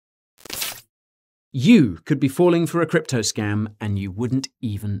You could be falling for a crypto scam and you wouldn't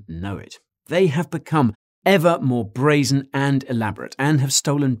even know it. They have become ever more brazen and elaborate and have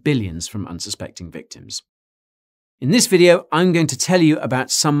stolen billions from unsuspecting victims. In this video, I'm going to tell you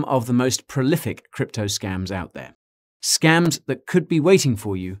about some of the most prolific crypto scams out there. Scams that could be waiting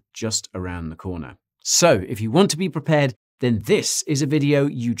for you just around the corner. So, if you want to be prepared, then this is a video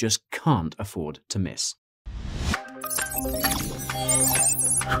you just can't afford to miss.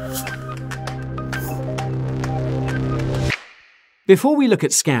 Before we look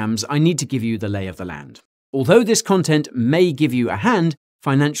at scams, I need to give you the lay of the land. Although this content may give you a hand,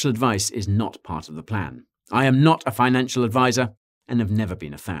 financial advice is not part of the plan. I am not a financial advisor and have never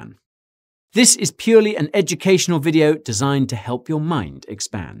been a fan. This is purely an educational video designed to help your mind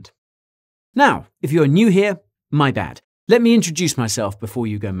expand. Now, if you're new here, my bad. Let me introduce myself before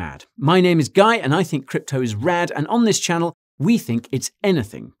you go mad. My name is Guy and I think crypto is rad, and on this channel, we think it's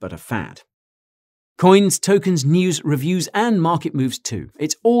anything but a fad. Coins, tokens, news, reviews, and market moves too.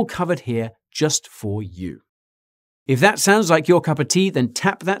 It's all covered here just for you. If that sounds like your cup of tea, then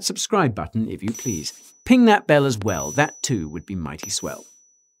tap that subscribe button if you please. Ping that bell as well, that too would be mighty swell.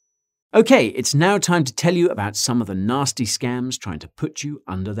 Okay, it's now time to tell you about some of the nasty scams trying to put you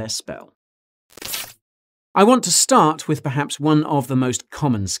under their spell. I want to start with perhaps one of the most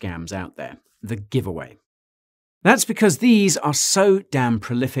common scams out there, the giveaway. That's because these are so damn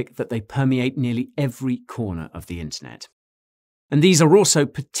prolific that they permeate nearly every corner of the internet. And these are also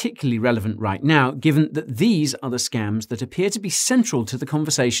particularly relevant right now, given that these are the scams that appear to be central to the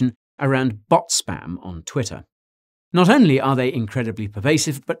conversation around bot spam on Twitter. Not only are they incredibly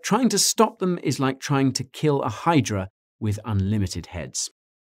pervasive, but trying to stop them is like trying to kill a hydra with unlimited heads.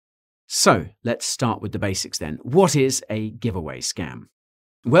 So, let's start with the basics then. What is a giveaway scam?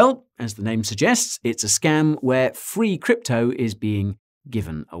 Well, as the name suggests, it's a scam where free crypto is being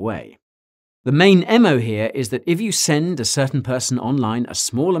given away. The main MO here is that if you send a certain person online a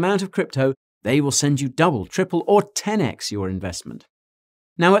small amount of crypto, they will send you double, triple, or 10x your investment.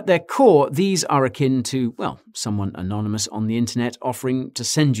 Now, at their core, these are akin to, well, someone anonymous on the internet offering to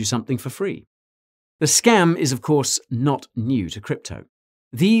send you something for free. The scam is, of course, not new to crypto.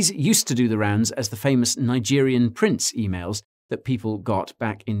 These used to do the rounds as the famous Nigerian prince emails that people got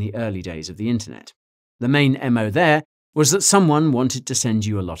back in the early days of the internet. The main MO there was that someone wanted to send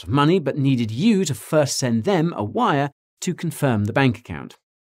you a lot of money but needed you to first send them a wire to confirm the bank account.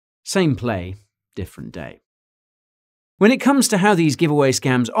 Same play, different day. When it comes to how these giveaway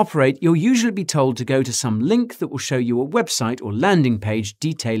scams operate, you'll usually be told to go to some link that will show you a website or landing page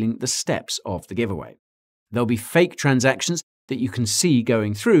detailing the steps of the giveaway. There'll be fake transactions that you can see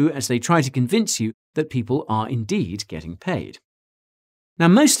going through as they try to convince you that people are indeed getting paid. Now,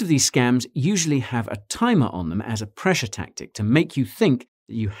 most of these scams usually have a timer on them as a pressure tactic to make you think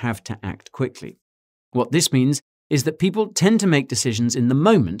that you have to act quickly. What this means is that people tend to make decisions in the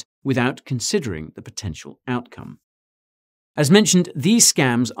moment without considering the potential outcome. As mentioned, these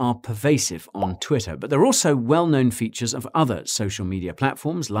scams are pervasive on Twitter, but they're also well-known features of other social media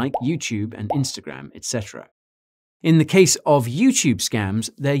platforms like YouTube and Instagram, etc. In the case of YouTube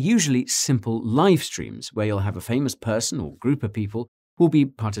scams, they're usually simple live streams where you'll have a famous person or group of people who will be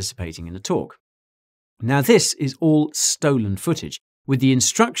participating in a talk. Now, this is all stolen footage, with the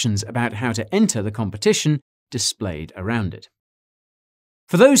instructions about how to enter the competition displayed around it.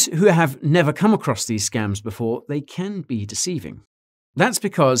 For those who have never come across these scams before, they can be deceiving. That's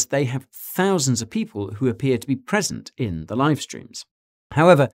because they have thousands of people who appear to be present in the live streams.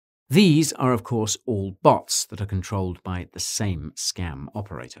 However, these are, of course, all bots that are controlled by the same scam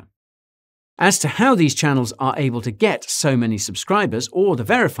operator. As to how these channels are able to get so many subscribers or the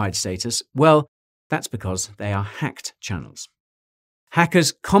verified status, well, that's because they are hacked channels.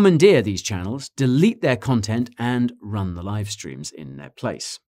 Hackers commandeer these channels, delete their content, and run the live streams in their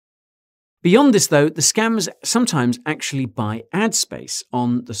place. Beyond this, though, the scammers sometimes actually buy ad space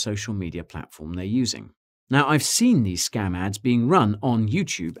on the social media platform they're using. Now, I've seen these scam ads being run on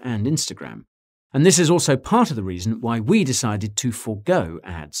YouTube and Instagram, and this is also part of the reason why we decided to forego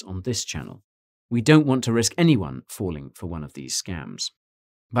ads on this channel. We don't want to risk anyone falling for one of these scams.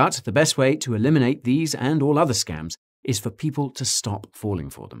 But the best way to eliminate these and all other scams is for people to stop falling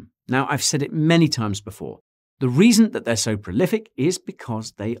for them. Now, I've said it many times before. The reason that they're so prolific is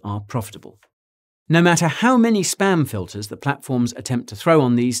because they are profitable. No matter how many spam filters the platforms attempt to throw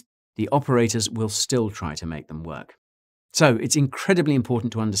on these, the operators will still try to make them work. So it's incredibly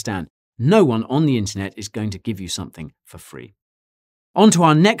important to understand, no one on the internet is going to give you something for free. On to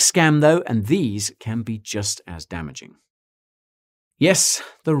our next scam though, and these can be just as damaging. Yes,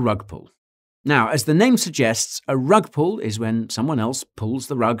 the rug pull. Now, as the name suggests, a rug pull is when someone else pulls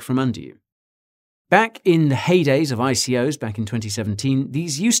the rug from under you. Back in the heydays of ICOs back in 2017,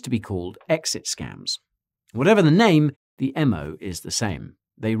 these used to be called exit scams. Whatever the name, the MO is the same.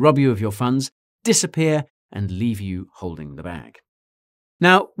 They rob you of your funds, disappear, and leave you holding the bag.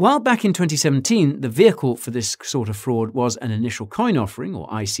 Now, while back in 2017, the vehicle for this sort of fraud was an initial coin offering, or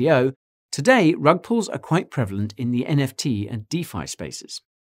ICO, today rug pulls are quite prevalent in the NFT and DeFi spaces.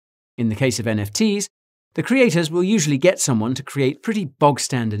 In the case of NFTs, the creators will usually get someone to create pretty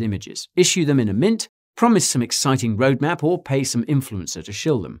bog-standard images, issue them in a mint, promise some exciting roadmap, or pay some influencer to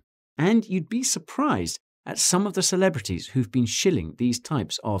shill them. And you'd be surprised at some of the celebrities who've been shilling these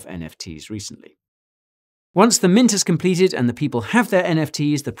types of NFTs recently. Once the mint is completed and the people have their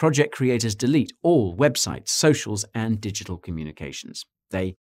NFTs, the project creators delete all websites, socials, and digital communications.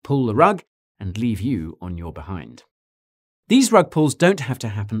 They pull the rug and leave you on your behind. These rug pulls don't have to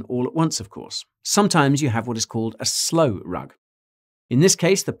happen all at once, of course. Sometimes you have what is called a slow rug. In this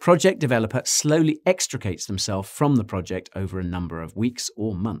case, the project developer slowly extricates themselves from the project over a number of weeks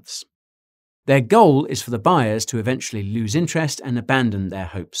or months. Their goal is for the buyers to eventually lose interest and abandon their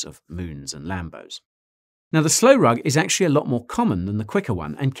hopes of moons and Lambos. Now, the slow rug is actually a lot more common than the quicker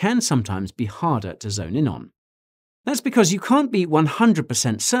one and can sometimes be harder to zone in on. That's because you can't be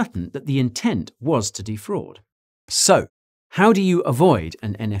 100% certain that the intent was to defraud. So, how do you avoid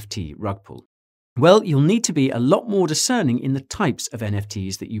an NFT rug pull? Well, you'll need to be a lot more discerning in the types of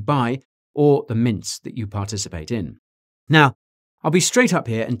NFTs that you buy or the mints that you participate in. Now, I'll be straight up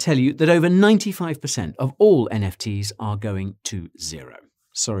here and tell you that over 95% of all NFTs are going to zero.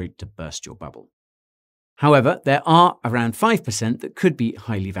 Sorry to burst your bubble. However, there are around 5% that could be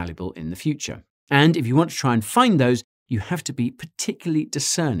highly valuable in the future. And if you want to try and find those, you have to be particularly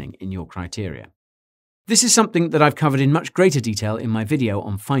discerning in your criteria. This is something that I've covered in much greater detail in my video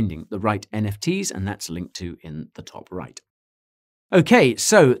on finding the right NFTs, and that's linked to in the top right. Okay,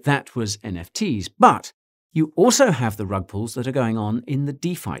 so that was NFTs, but you also have the rug pulls that are going on in the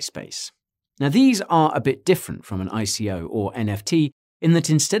DeFi space. Now, these are a bit different from an ICO or NFT in that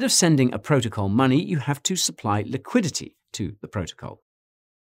instead of sending a protocol money, you have to supply liquidity to the protocol.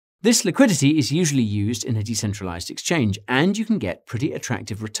 This liquidity is usually used in a decentralized exchange, and you can get pretty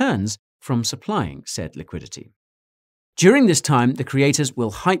attractive returns from supplying said liquidity. During this time, the creators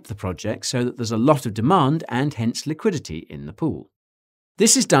will hype the project so that there's a lot of demand and hence liquidity in the pool.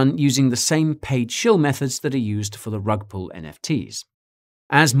 This is done using the same paid shill methods that are used for the rug pull NFTs.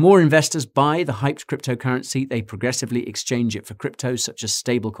 As more investors buy the hyped cryptocurrency, they progressively exchange it for cryptos such as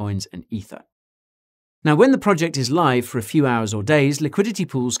stablecoins and Ether. Now, when the project is live for a few hours or days, liquidity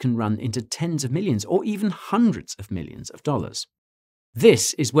pools can run into tens of millions or even hundreds of millions of dollars.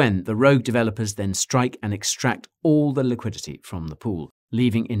 This is when the rogue developers then strike and extract all the liquidity from the pool,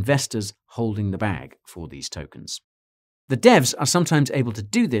 leaving investors holding the bag for these tokens. The devs are sometimes able to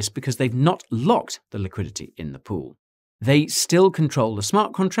do this because they've not locked the liquidity in the pool. They still control the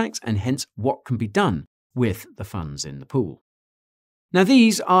smart contracts and hence what can be done with the funds in the pool. Now,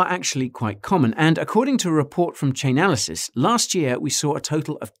 these are actually quite common, and according to a report from Chainalysis, last year we saw a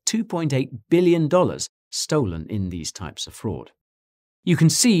total of $2.8 billion stolen in these types of fraud. You can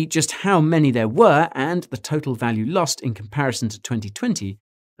see just how many there were and the total value lost in comparison to 2020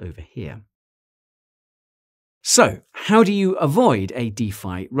 over here. So, how do you avoid a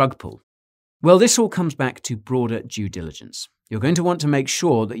DeFi rug pull? Well, this all comes back to broader due diligence. You're going to want to make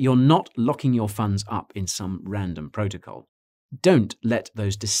sure that you're not locking your funds up in some random protocol. Don't let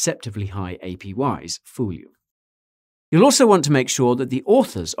those deceptively high APYs fool you. You'll also want to make sure that the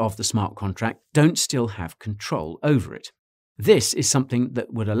authors of the smart contract don't still have control over it. This is something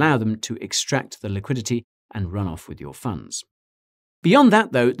that would allow them to extract the liquidity and run off with your funds. Beyond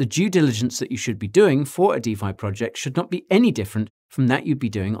that, though, the due diligence that you should be doing for a DeFi project should not be any different from that you'd be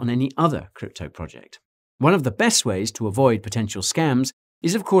doing on any other crypto project. One of the best ways to avoid potential scams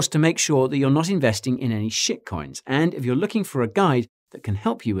is, of course, to make sure that you're not investing in any shitcoins. And if you're looking for a guide that can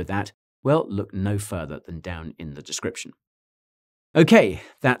help you with that, well, look no further than down in the description. Okay,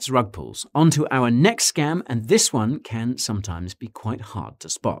 that's rug pulls. On to our next scam, and this one can sometimes be quite hard to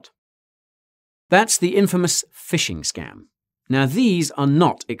spot. That's the infamous phishing scam. Now, these are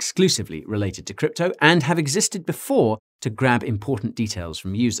not exclusively related to crypto and have existed before to grab important details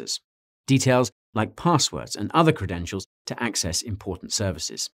from users. Details like passwords and other credentials to access important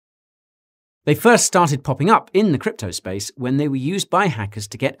services. They first started popping up in the crypto space when they were used by hackers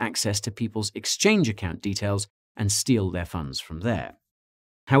to get access to people's exchange account details and steal their funds from there.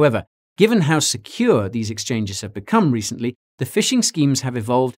 However, given how secure these exchanges have become recently, the phishing schemes have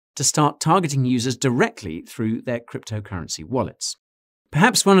evolved to start targeting users directly through their cryptocurrency wallets.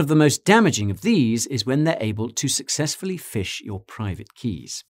 Perhaps one of the most damaging of these is when they're able to successfully phish your private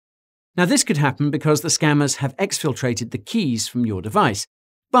keys. Now, this could happen because the scammers have exfiltrated the keys from your device,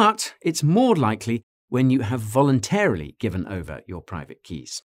 but it's more likely when you have voluntarily given over your private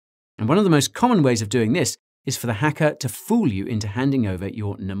keys. And one of the most common ways of doing this is for the hacker to fool you into handing over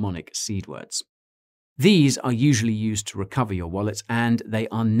your mnemonic seed words. These are usually used to recover your wallet, and they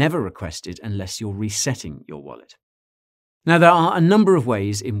are never requested unless you're resetting your wallet. Now, there are a number of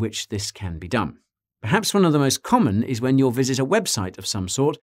ways in which this can be done. Perhaps one of the most common is when you'll visit a website of some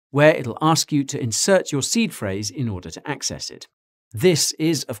sort where it'll ask you to insert your seed phrase in order to access it. This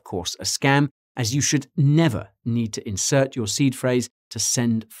is, of course, a scam, as you should never need to insert your seed phrase to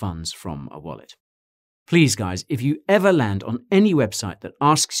send funds from a wallet. Please, guys, if you ever land on any website that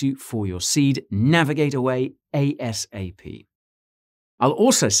asks you for your seed, navigate away ASAP. I'll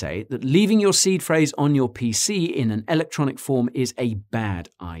also say that leaving your seed phrase on your PC in an electronic form is a bad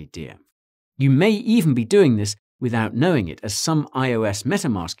idea. You may even be doing this without knowing it, as some iOS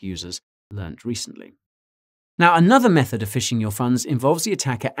MetaMask users learnt recently. Now, another method of phishing your funds involves the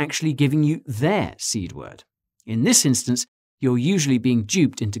attacker actually giving you their seed word. In this instance, you're usually being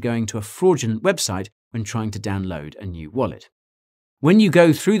duped into going to a fraudulent website when trying to download a new wallet. When you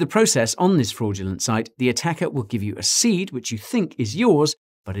go through the process on this fraudulent site, the attacker will give you a seed which you think is yours,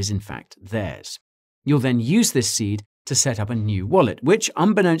 but is in fact theirs. You'll then use this seed to set up a new wallet, which,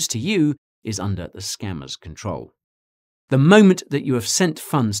 unbeknownst to you, is under the scammer's control. The moment that you have sent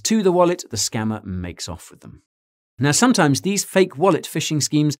funds to the wallet, the scammer makes off with them. Now, sometimes these fake wallet phishing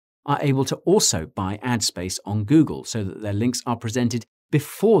schemes are able to also buy ad space on Google so that their links are presented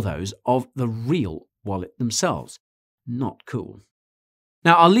before those of the real wallet themselves. Not cool.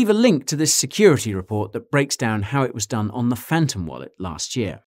 Now, I'll leave a link to this security report that breaks down how it was done on the Phantom wallet last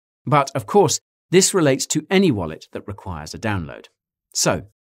year. But, of course, this relates to any wallet that requires a download. So,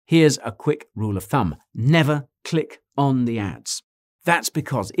 here's a quick rule of thumb. Never click on the ads. That's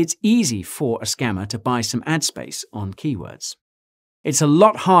because it's easy for a scammer to buy some ad space on keywords. It's a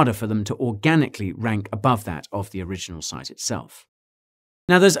lot harder for them to organically rank above that of the original site itself.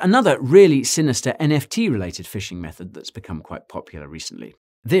 Now, there's another really sinister NFT-related phishing method that's become quite popular recently.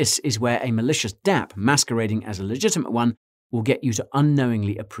 This is where a malicious dApp masquerading as a legitimate one will get you to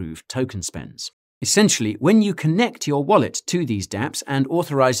unknowingly approve token spends. Essentially, when you connect your wallet to these dApps and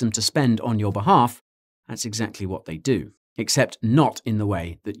authorize them to spend on your behalf, that's exactly what they do, except not in the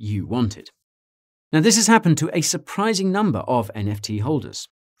way that you wanted. Now, this has happened to a surprising number of NFT holders.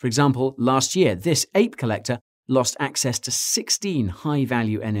 For example, last year, this ape collector lost access to 16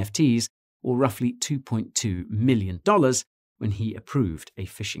 high-value NFTs, or roughly $2.2 million, when he approved a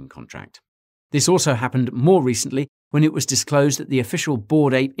phishing contract. This also happened more recently when it was disclosed that the official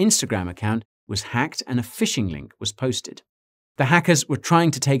Bored Ape Instagram account was hacked and a phishing link was posted. The hackers were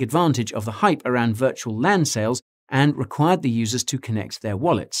trying to take advantage of the hype around virtual land sales and required the users to connect their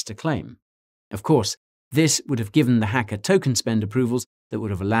wallets to claim. Of course, this would have given the hacker token spend approvals that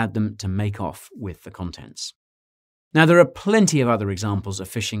would have allowed them to make off with the contents. Now, there are plenty of other examples of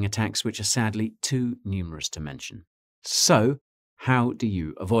phishing attacks which are sadly too numerous to mention. So, how do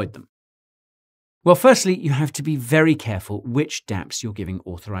you avoid them? Well, firstly, you have to be very careful which dApps you're giving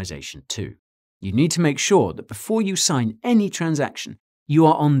authorization to. You need to make sure that before you sign any transaction, you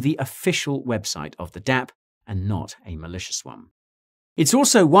are on the official website of the dApp and not a malicious one. It's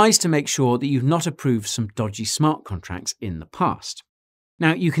also wise to make sure that you've not approved some dodgy smart contracts in the past.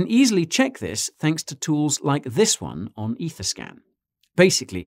 Now, you can easily check this thanks to tools like this one on Etherscan.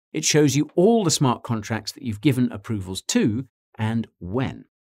 Basically, it shows you all the smart contracts that you've given approvals to and when.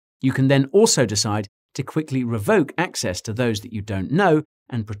 You can then also decide to quickly revoke access to those that you don't know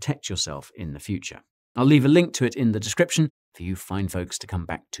and protect yourself in the future. I'll leave a link to it in the description for you fine folks to come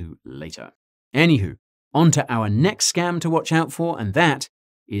back to later. Anywho, on to our next scam to watch out for, and that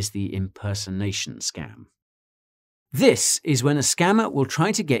is the impersonation scam. This is when a scammer will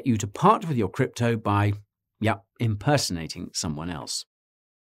try to get you to part with your crypto by, impersonating someone else.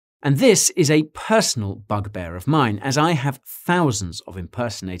 And this is a personal bugbear of mine, as I have thousands of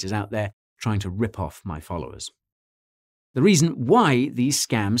impersonators out there trying to rip off my followers. The reason why these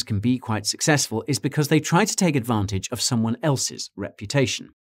scams can be quite successful is because they try to take advantage of someone else's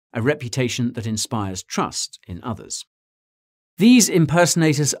reputation, a reputation that inspires trust in others. These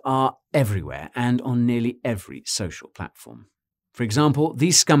impersonators are everywhere and on nearly every social platform. For example,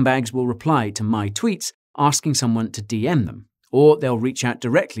 these scumbags will reply to my tweets asking someone to DM them, or they'll reach out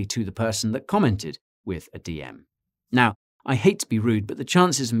directly to the person that commented with a DM. Now, I hate to be rude, but the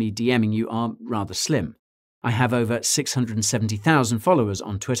chances of me DMing you are rather slim. I have over 670,000 followers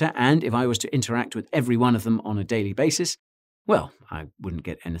on Twitter, and if I was to interact with every one of them on a daily basis, well, I wouldn't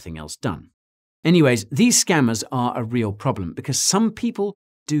get anything else done. Anyways, these scammers are a real problem because some people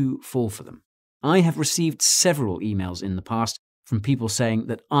do fall for them. I have received several emails in the past from people saying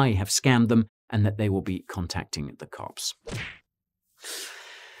that I have scammed them and that they will be contacting the cops.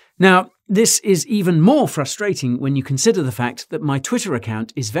 Now, this is even more frustrating when you consider the fact that my Twitter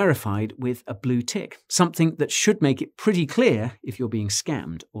account is verified with a blue tick, something that should make it pretty clear if you're being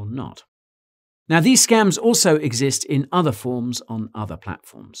scammed or not. Now, these scams also exist in other forms on other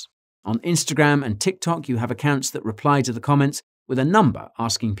platforms. On Instagram and TikTok, you have accounts that reply to the comments with a number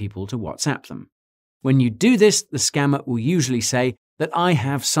asking people to WhatsApp them. When you do this, the scammer will usually say that I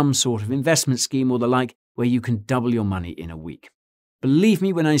have some sort of investment scheme or the like where you can double your money in a week. Believe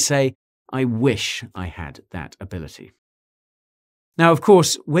me when I say, I wish I had that ability. Now, of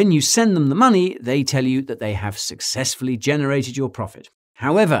course, when you send them the money, they tell you that they have successfully generated your profit.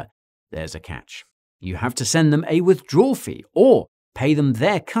 However, there's a catch. You have to send them a withdrawal fee or pay them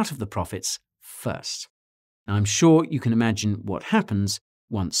their cut of the profits first. Now, I'm sure you can imagine what happens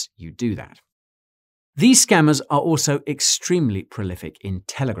once you do that. These scammers are also extremely prolific in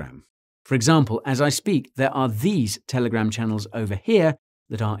Telegram. For example, as I speak, there are these Telegram channels over here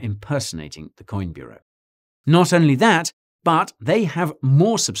that are impersonating the Coin Bureau. Not only that, but they have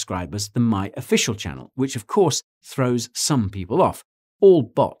more subscribers than my official channel, which of course throws some people off. All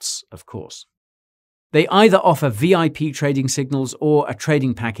bots, of course. They either offer VIP trading signals or a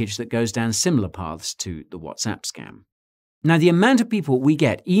trading package that goes down similar paths to the WhatsApp scam. Now, the amount of people we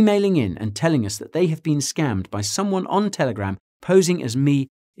get emailing in and telling us that they have been scammed by someone on Telegram posing as me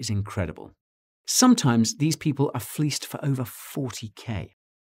is incredible. Sometimes these people are fleeced for over 40k.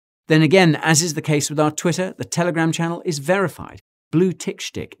 Then again, as is the case with our Twitter, the Telegram channel is verified. Blue tick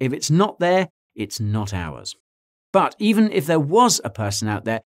shtick. If it's not there, it's not ours. But even if there was a person out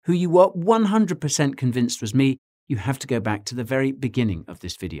there who you were 100% convinced was me, you have to go back to the very beginning of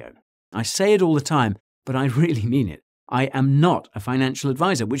this video. I say it all the time, but I really mean it. I am not a financial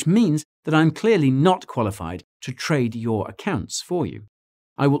advisor, which means that I'm clearly not qualified to trade your accounts for you.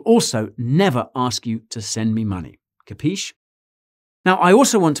 I will also never ask you to send me money. Capiche? Now, I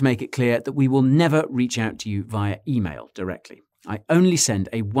also want to make it clear that we will never reach out to you via email directly. I only send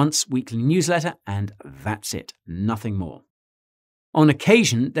a once-weekly newsletter, and that's it, nothing more. On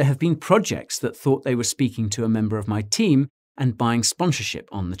occasion, there have been projects that thought they were speaking to a member of my team and buying sponsorship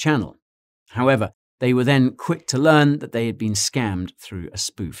on the channel. However, they were then quick to learn that they had been scammed through a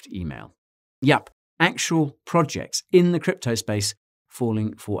spoofed email. Yup, actual projects in the crypto space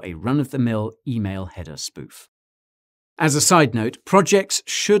falling for a run-of-the-mill email header spoof. As a side note, projects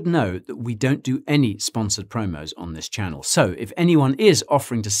should know that we don't do any sponsored promos on this channel. So if anyone is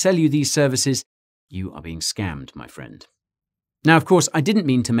offering to sell you these services, you are being scammed, my friend. Now, of course, I didn't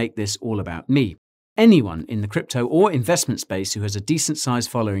mean to make this all about me. Anyone in the crypto or investment space who has a decent-sized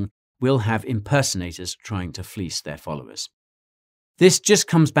following will have impersonators trying to fleece their followers. This just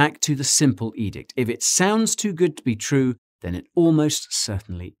comes back to the simple edict. If it sounds too good to be true, then it almost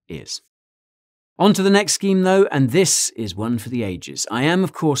certainly is. On to the next scheme, though, and this is one for the ages. I am,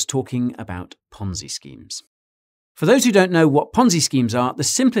 of course, talking about Ponzi schemes. For those who don't know what Ponzi schemes are, the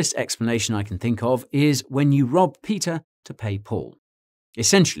simplest explanation I can think of is when you rob Peter to pay Paul.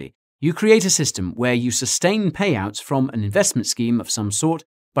 Essentially, you create a system where you sustain payouts from an investment scheme of some sort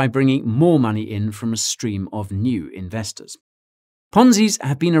by bringing more money in from a stream of new investors. Ponzi's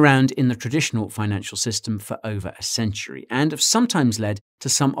have been around in the traditional financial system for over a century and have sometimes led to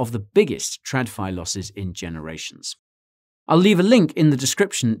some of the biggest TradFi losses in generations. I'll leave a link in the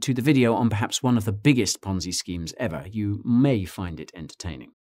description to the video on perhaps one of the biggest Ponzi schemes ever. You may find it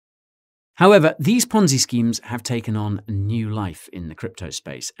entertaining. However, these Ponzi schemes have taken on a new life in the crypto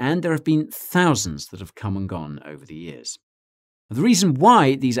space, and there have been thousands that have come and gone over the years. The reason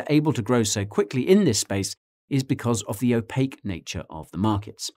why these are able to grow so quickly in this space is because of the opaque nature of the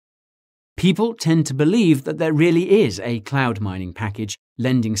markets. People tend to believe that there really is a cloud mining package,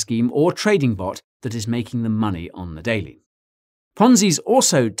 lending scheme, or trading bot that is making them money on the daily. Ponzi's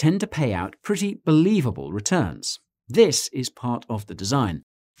also tend to pay out pretty believable returns. This is part of the design.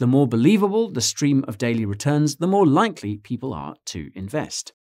 The more believable the stream of daily returns, the more likely people are to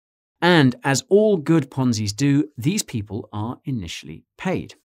invest. And as all good Ponzi's do, these people are initially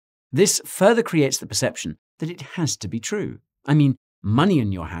paid. This further creates the perception that it has to be true. I mean, money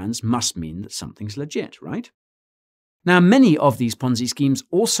in your hands must mean that something's legit, right? Now, many of these Ponzi schemes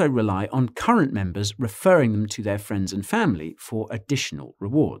also rely on current members referring them to their friends and family for additional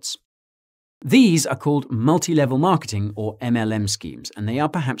rewards. These are called multi-level marketing or MLM schemes, and they are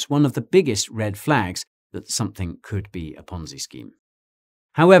perhaps one of the biggest red flags that something could be a Ponzi scheme.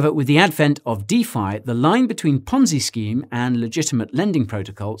 However, with the advent of DeFi, the line between Ponzi scheme and legitimate lending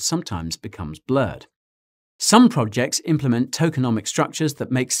protocol sometimes becomes blurred. Some projects implement tokenomic structures that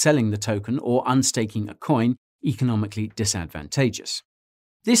make selling the token or unstaking a coin economically disadvantageous.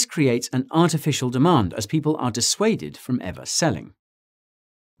 This creates an artificial demand as people are dissuaded from ever selling.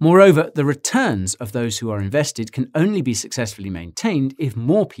 Moreover, the returns of those who are invested can only be successfully maintained if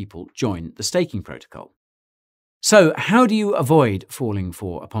more people join the staking protocol. So, how do you avoid falling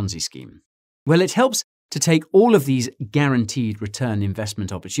for a Ponzi scheme? Well, it helps to take all of these guaranteed return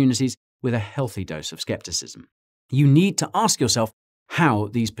investment opportunities with a healthy dose of skepticism. You need to ask yourself how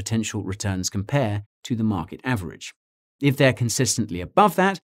these potential returns compare to the market average. If they're consistently above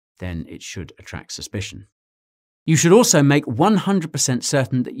that, then it should attract suspicion. You should also make 100%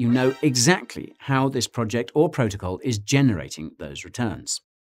 certain that you know exactly how this project or protocol is generating those returns.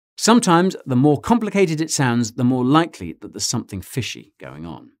 Sometimes, the more complicated it sounds, the more likely that there's something fishy going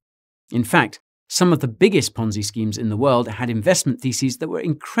on. In fact, some of the biggest Ponzi schemes in the world had investment theses that were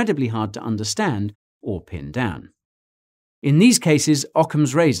incredibly hard to understand or pin down. In these cases,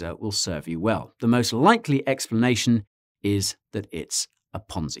 Occam's razor will serve you well. The most likely explanation is that it's a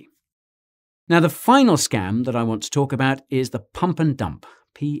Ponzi. Now, the final scam that I want to talk about is the pump and dump,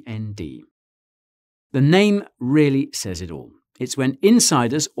 PND. The name really says it all. It's when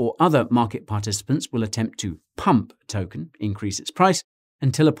insiders or other market participants will attempt to pump a token, increase its price,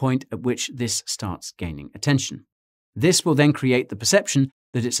 until a point at which this starts gaining attention. This will then create the perception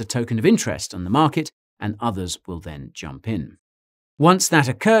that it's a token of interest on the market, and others will then jump in. Once that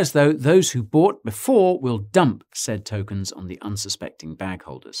occurs, though, those who bought before will dump said tokens on the unsuspecting bag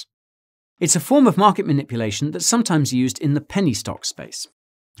holders. It's a form of market manipulation that's sometimes used in the penny stock space.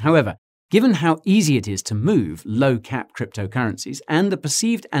 However, given how easy it is to move low-cap cryptocurrencies and the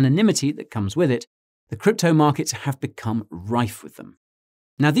perceived anonymity that comes with it, the crypto markets have become rife with them.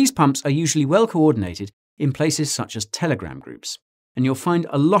 Now, these pumps are usually well coordinated in places such as Telegram groups, and you'll find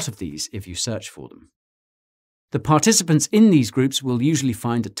a lot of these if you search for them. The participants in these groups will usually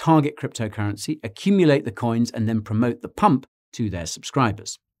find a target cryptocurrency, accumulate the coins, and then promote the pump to their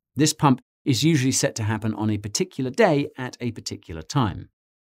subscribers. This pump is usually set to happen on a particular day at a particular time.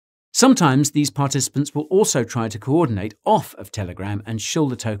 Sometimes these participants will also try to coordinate off of Telegram and shill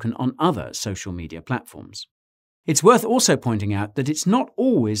the token on other social media platforms. It's worth also pointing out that it's not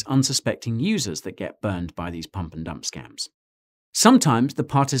always unsuspecting users that get burned by these pump and dump scams. Sometimes the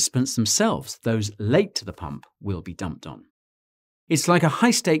participants themselves, those late to the pump, will be dumped on. It's like a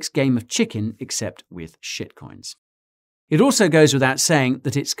high-stakes game of chicken, except with shitcoins. It also goes without saying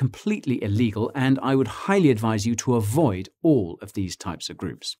that it's completely illegal, and I would highly advise you to avoid all of these types of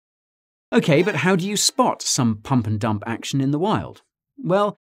groups. Okay, but how do you spot some pump and dump action in the wild?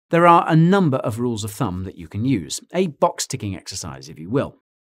 Well, there are a number of rules of thumb that you can use, a box-ticking exercise, if you will.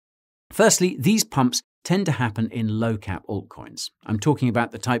 Firstly, these pumps tend to happen in low-cap altcoins. I'm talking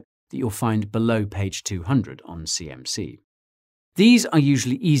about the type that you'll find below page 200 on CMC. These are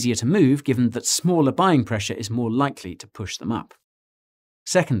usually easier to move given that smaller buying pressure is more likely to push them up.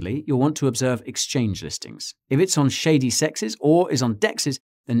 Secondly, you'll want to observe exchange listings. If it's on shady sexes or is on dexes,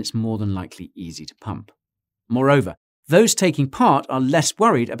 then it's more than likely easy to pump. Moreover, those taking part are less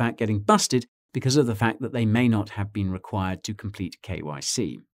worried about getting busted because of the fact that they may not have been required to complete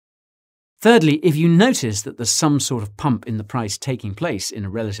KYC. Thirdly, if you notice that there's some sort of pump in the price taking place in a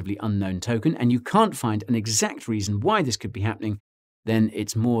relatively unknown token and you can't find an exact reason why this could be happening, then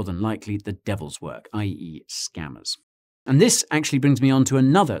it's more than likely the devil's work, i.e. scammers. And this actually brings me on to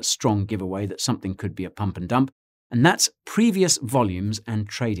another strong giveaway that something could be a pump and dump, and that's previous volumes and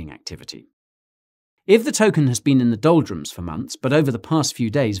trading activity. If the token has been in the doldrums for months, but over the past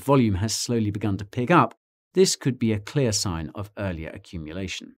few days volume has slowly begun to pick up, this could be a clear sign of earlier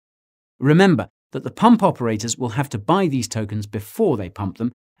accumulation. Remember that the pump operators will have to buy these tokens before they pump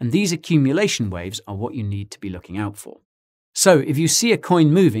them, and these accumulation waves are what you need to be looking out for. So if you see a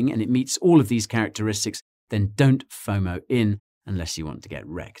coin moving and it meets all of these characteristics, then don't FOMO in unless you want to get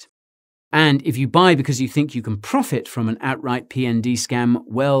wrecked. And if you buy because you think you can profit from an outright PND scam,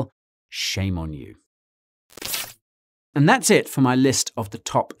 well, shame on you. And that's it for my list of the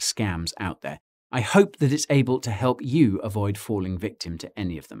top scams out there. I hope that it's able to help you avoid falling victim to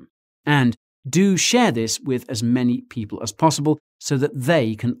any of them. And do share this with as many people as possible so that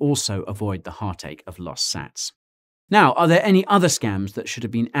they can also avoid the heartache of lost sats. Now, are there any other scams that should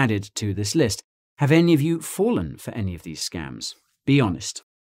have been added to this list? Have any of you fallen for any of these scams? Be honest.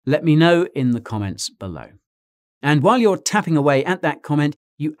 Let me know in the comments below. And while you're tapping away at that comment,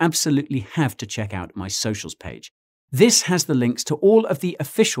 you absolutely have to check out my socials page. This has the links to all of the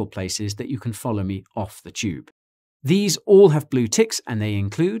official places that you can follow me off the tube. These all have blue ticks, and they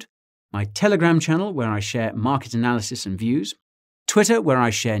include my Telegram channel where I share market analysis and views, Twitter where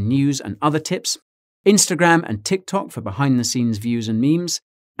I share news and other tips, Instagram and TikTok for behind-the-scenes views and memes,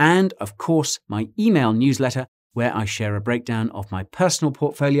 and, of course, my email newsletter where I share a breakdown of my personal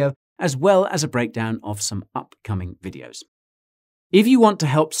portfolio as well as a breakdown of some upcoming videos. If you want to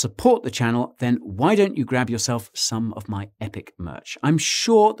help support the channel, then why don't you grab yourself some of my epic merch? I'm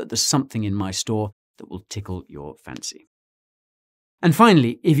sure that there's something in my store that will tickle your fancy. And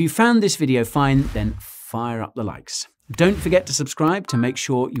finally, if you found this video fine, then fire up the likes. Don't forget to subscribe to make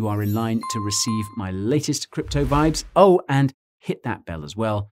sure you are in line to receive my latest crypto vibes. Oh, and hit that bell as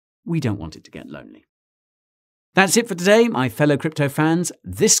well. We don't want it to get lonely. That's it for today, my fellow crypto fans.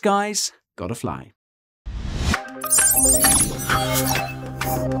 This guy's gotta fly.